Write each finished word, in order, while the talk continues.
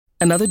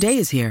Another day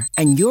is here,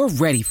 and you're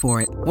ready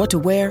for it. What to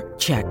wear?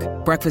 Check.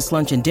 Breakfast,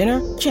 lunch, and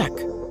dinner? Check.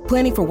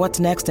 Planning for what's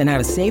next and how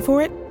to save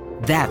for it?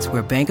 That's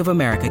where Bank of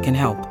America can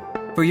help.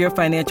 For your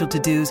financial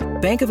to-dos,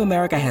 Bank of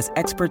America has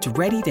experts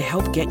ready to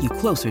help get you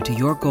closer to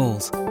your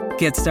goals.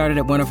 Get started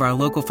at one of our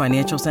local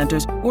financial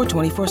centers or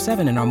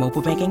 24/7 in our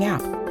mobile banking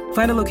app.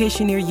 Find a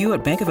location near you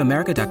at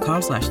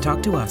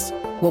bankofamerica.com/talktous.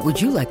 What would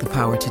you like the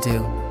power to do?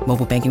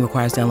 Mobile banking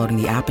requires downloading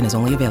the app and is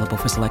only available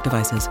for select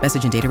devices.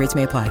 Message and data rates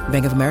may apply.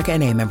 Bank of America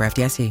N.A., member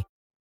FDIC.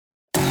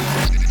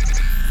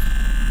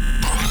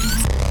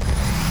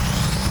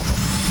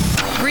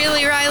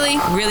 Really, Riley?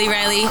 Really,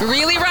 Riley?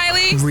 Really,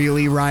 Riley?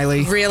 Really,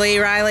 Riley? Really,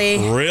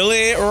 Riley?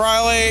 Really,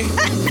 Riley?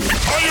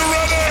 Are you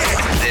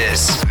ready?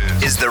 This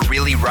is the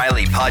Really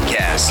Riley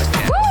podcast.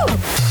 Woo!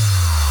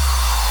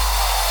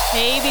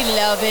 Hey,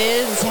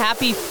 beloveds.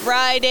 Happy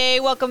Friday.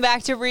 Welcome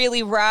back to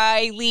Really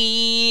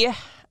Riley.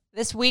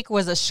 This week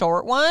was a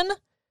short one,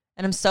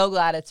 and I'm so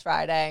glad it's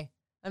Friday.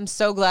 I'm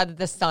so glad that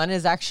the sun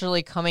is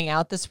actually coming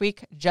out this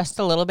week just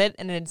a little bit,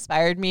 and it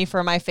inspired me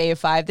for my Fave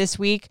 5 this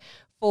week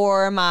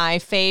for my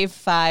Fave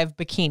 5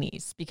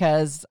 bikinis,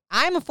 because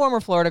I'm a former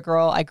Florida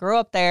girl. I grew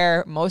up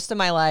there most of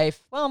my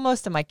life. Well,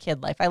 most of my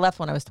kid life. I left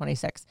when I was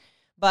 26.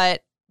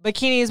 But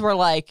bikinis were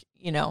like,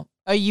 you know,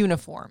 a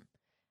uniform.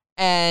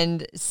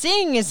 And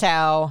seeing as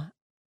how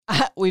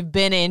we've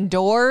been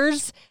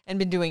indoors and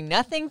been doing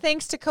nothing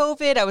thanks to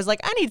COVID, I was like,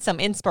 I need some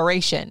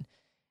inspiration.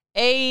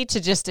 A, to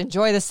just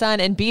enjoy the sun,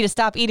 and B, to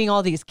stop eating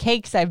all these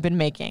cakes I've been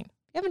making.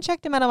 If you haven't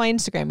checked them out on my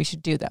Instagram, you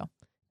should do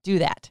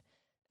that.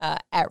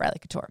 At Riley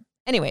Couture.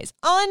 Anyways,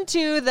 on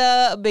to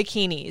the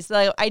bikinis.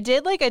 So I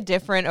did like a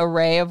different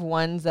array of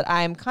ones that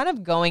I'm kind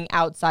of going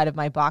outside of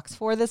my box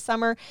for this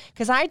summer,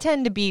 because I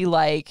tend to be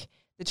like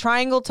the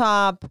triangle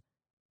top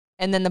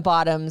and then the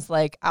bottoms,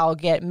 like I'll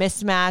get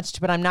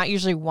mismatched, but I'm not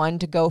usually one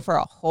to go for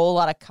a whole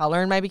lot of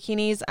color in my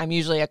bikinis. I'm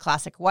usually a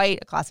classic white,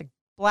 a classic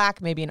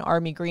black, maybe an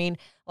army green.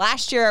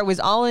 Last year I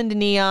was all into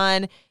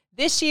neon.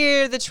 This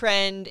year, the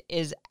trend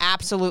is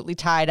absolutely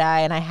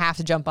tie-dye, and I have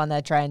to jump on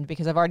that trend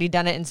because I've already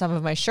done it in some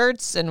of my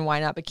shirts, and why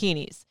not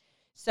bikinis?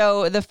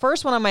 So the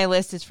first one on my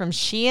list is from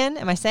Shein.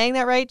 Am I saying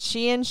that right?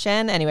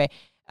 Shen? Anyway,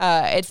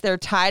 it's their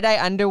tie-dye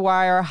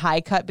underwire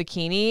high-cut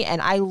bikini,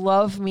 and I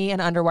love me an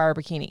underwire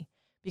bikini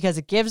because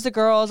it gives the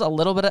girls a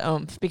little bit of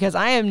oomph, because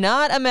I am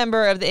not a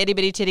member of the Itty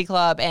Bitty Titty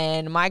Club,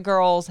 and my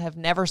girls have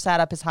never sat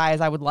up as high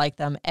as I would like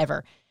them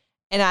ever.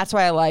 And that's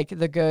why I like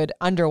the good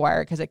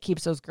underwire, because it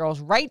keeps those girls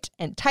right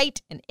and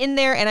tight and in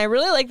there. And I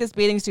really like this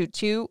bathing suit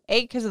too.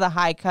 A, because of the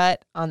high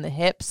cut on the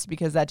hips,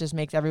 because that just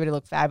makes everybody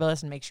look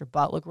fabulous and makes your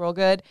butt look real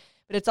good.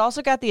 But it's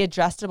also got the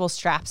adjustable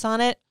straps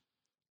on it.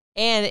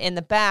 And in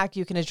the back,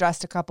 you can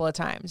adjust a couple of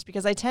times,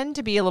 because I tend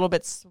to be a little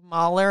bit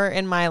smaller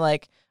in my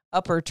like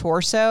upper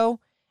torso.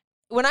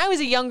 When I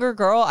was a younger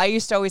girl, I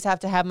used to always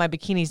have to have my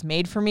bikinis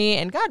made for me.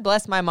 And God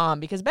bless my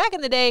mom, because back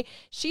in the day,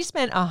 she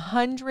spent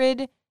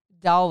 $100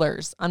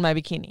 on my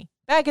bikini.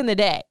 Back in the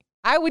day,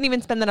 I wouldn't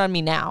even spend that on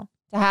me now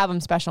to have them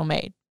special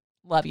made.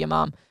 Love you,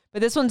 Mom.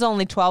 But this one's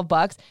only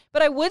 $12.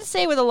 But I would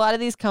say with a lot of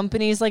these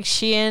companies like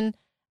Shein,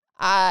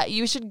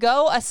 you should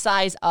go a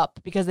size up,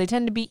 because they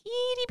tend to be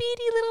itty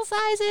bitty little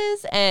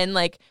sizes. And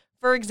like,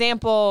 for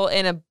example,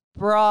 in a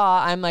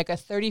bra, I'm like a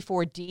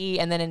 34D,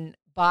 and then in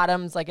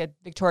bottoms, like a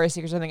Victoria's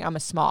Secret or something, I'm a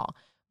small.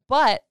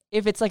 But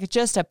if it's like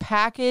just a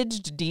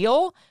packaged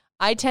deal,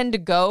 I tend to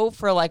go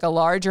for like a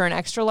large or an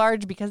extra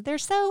large, because they're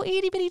so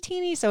itty bitty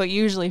teeny, so it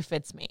usually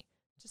fits me.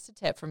 Just a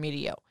tip from me to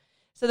you.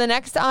 So the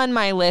next on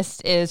my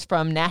list is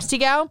from Nasty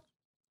Gal,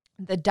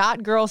 the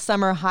Dot Girl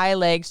Summer High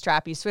Leg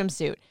Strappy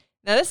Swimsuit.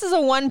 Now this is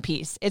a one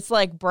piece. It's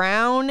like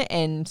brown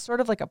and sort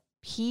of like a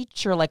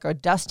peach or like a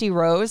dusty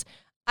rose.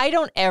 I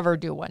don't ever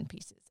do one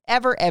pieces.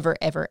 Ever, ever,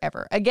 ever,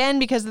 ever. Again,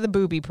 because of the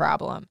boobie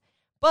problem.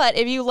 But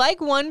if you like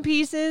one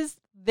pieces,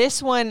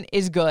 this one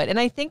is good. And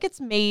I think it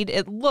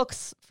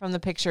looks from the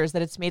pictures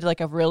that it's made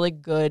like a really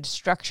good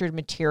structured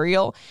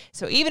material.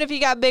 So even if you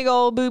got big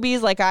old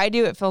boobies like I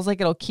do, it feels like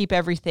it'll keep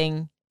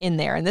everything in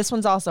there. And this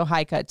one's also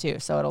high cut too,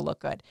 so it'll look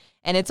good.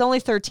 And it's only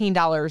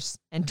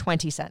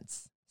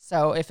 $13.20.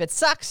 So if it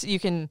sucks, you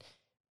can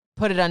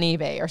put it on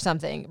eBay or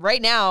something.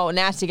 Right now,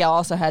 Nasty Gal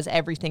also has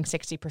everything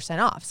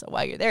 60% off. So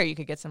while you're there, you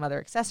could get some other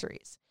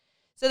accessories.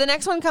 So the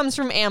next one comes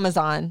from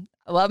Amazon.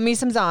 I love me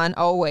some Zon,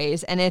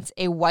 always. And it's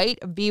a white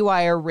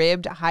V-wire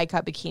ribbed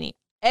high-cut bikini.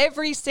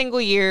 Every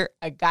single year,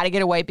 I got to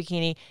get a white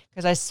bikini,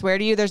 because I swear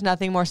to you, there's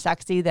nothing more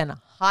sexy than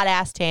a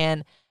hot-ass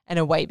tan and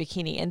a white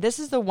bikini. And this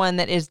is the one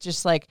that is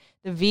just like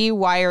the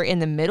V-wire in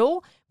the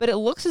middle, but it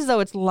looks as though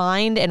it's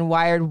lined and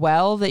wired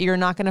well, that you're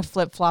not going to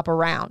flip-flop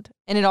around.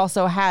 And it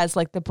also has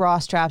like the bra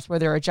straps where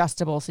they're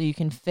adjustable so you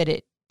can fit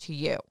it to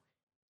you.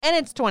 And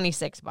it's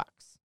 $26.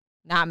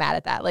 Not mad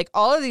at that. Like,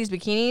 all of these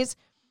bikinis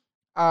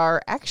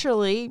are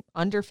actually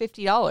under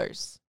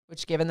 $50,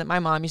 which, given that my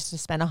mom used to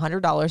spend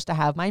 $100 to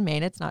have mine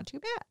made, it's not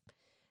too bad.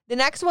 The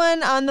next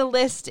one on the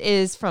list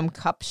is from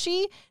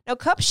Cupshe. Now,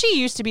 Cupshe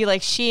used to be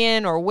like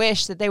Shein or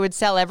Wish, that they would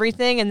sell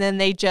everything, and then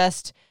they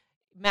just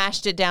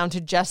mashed it down to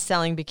just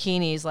selling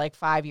bikinis like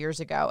 5 years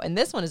ago. And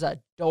this one is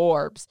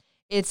adorbs.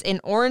 It's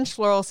an orange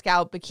floral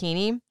scallop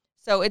bikini.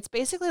 So it's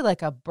basically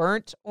like a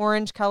burnt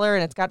orange color,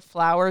 and it's got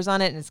flowers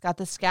on it, and it's got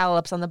the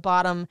scallops on the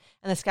bottom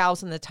and the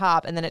scallops on the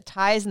top, and then it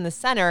ties in the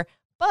center.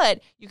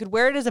 But you could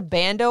wear it as a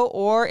bandeau,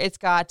 or it's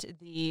got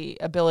the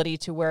ability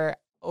to wear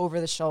over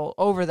the shoulder,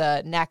 over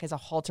the neck as a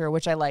halter,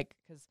 which I like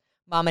because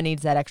mama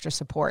needs that extra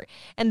support.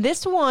 And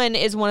this one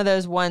is one of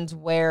those ones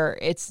where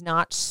it's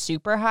not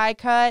super high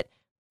cut,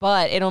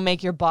 but it'll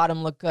make your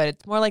bottom look good.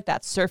 It's more like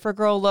that surfer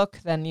girl look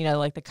than,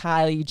 like the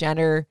Kylie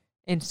Jenner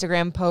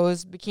Instagram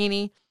pose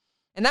bikini.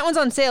 And that one's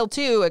on sale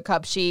too at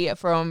Cupshe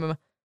from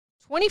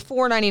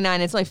 $24.99.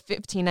 It's like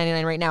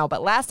 $15.99 right now.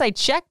 But last I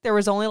checked, there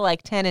was only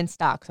like 10 in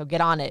stock. So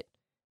get on it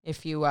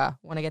if you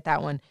want to get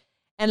that one.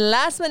 And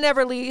last but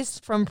never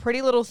least, from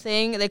Pretty Little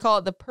Thing, they call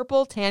it the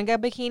Purple Tanga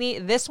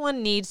Bikini. This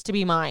one needs to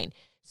be mine.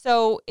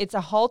 So it's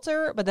a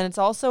halter, but then it's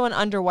also an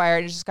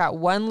underwire. It's just got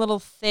one little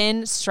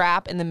thin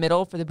strap in the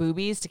middle for the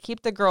boobies to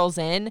keep the girls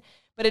in.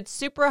 But it's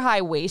super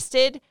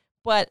high-waisted.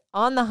 But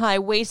on the high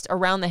waist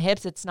around the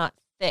hips, it's not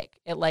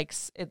thick.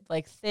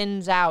 It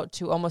thins out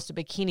to almost a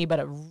bikini, but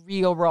a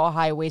real raw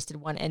high-waisted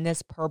one. And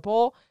this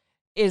purple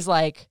is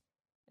like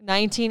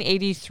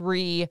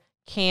 1983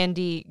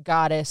 candy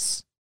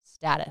goddess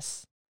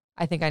status.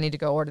 I think I need to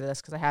go order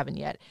this because I haven't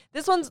yet.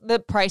 This one's the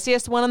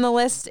priciest one on the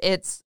list.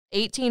 It's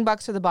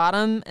 $18 for the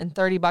bottom and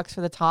 $30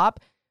 for the top.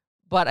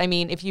 But I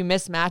mean, if you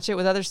mismatch it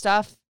with other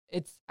stuff,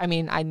 I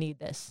need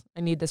this.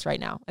 I need this right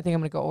now. I think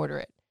I'm going to go order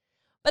it.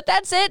 But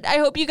that's it. I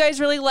hope you guys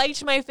really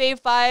liked my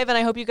Fave 5, and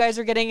I hope you guys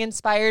are getting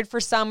inspired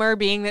for summer,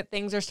 being that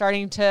things are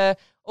starting to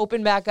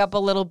open back up a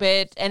little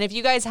bit. And if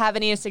you guys have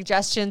any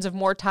suggestions of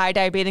more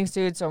tie-dye bathing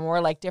suits or more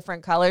like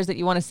different colors that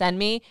you want to send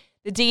me,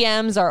 the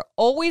DMs are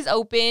always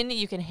open.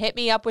 You can hit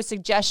me up with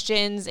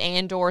suggestions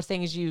and or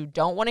things you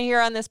don't want to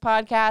hear on this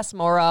podcast,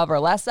 more of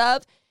or less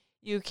of.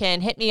 You can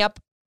hit me up,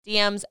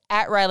 DMs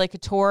at Riley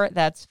Couture.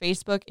 That's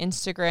Facebook,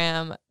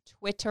 Instagram,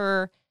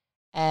 Twitter,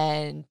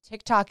 and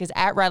TikTok is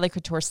at Riley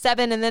Couture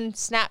 7, and then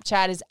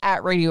Snapchat is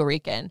at Radio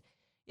Rican.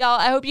 Y'all,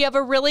 I hope you have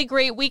a really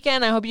great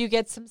weekend. I hope you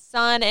get some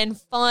sun and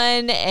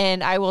fun,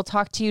 and I will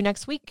talk to you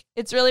next week.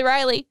 It's Really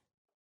Riley.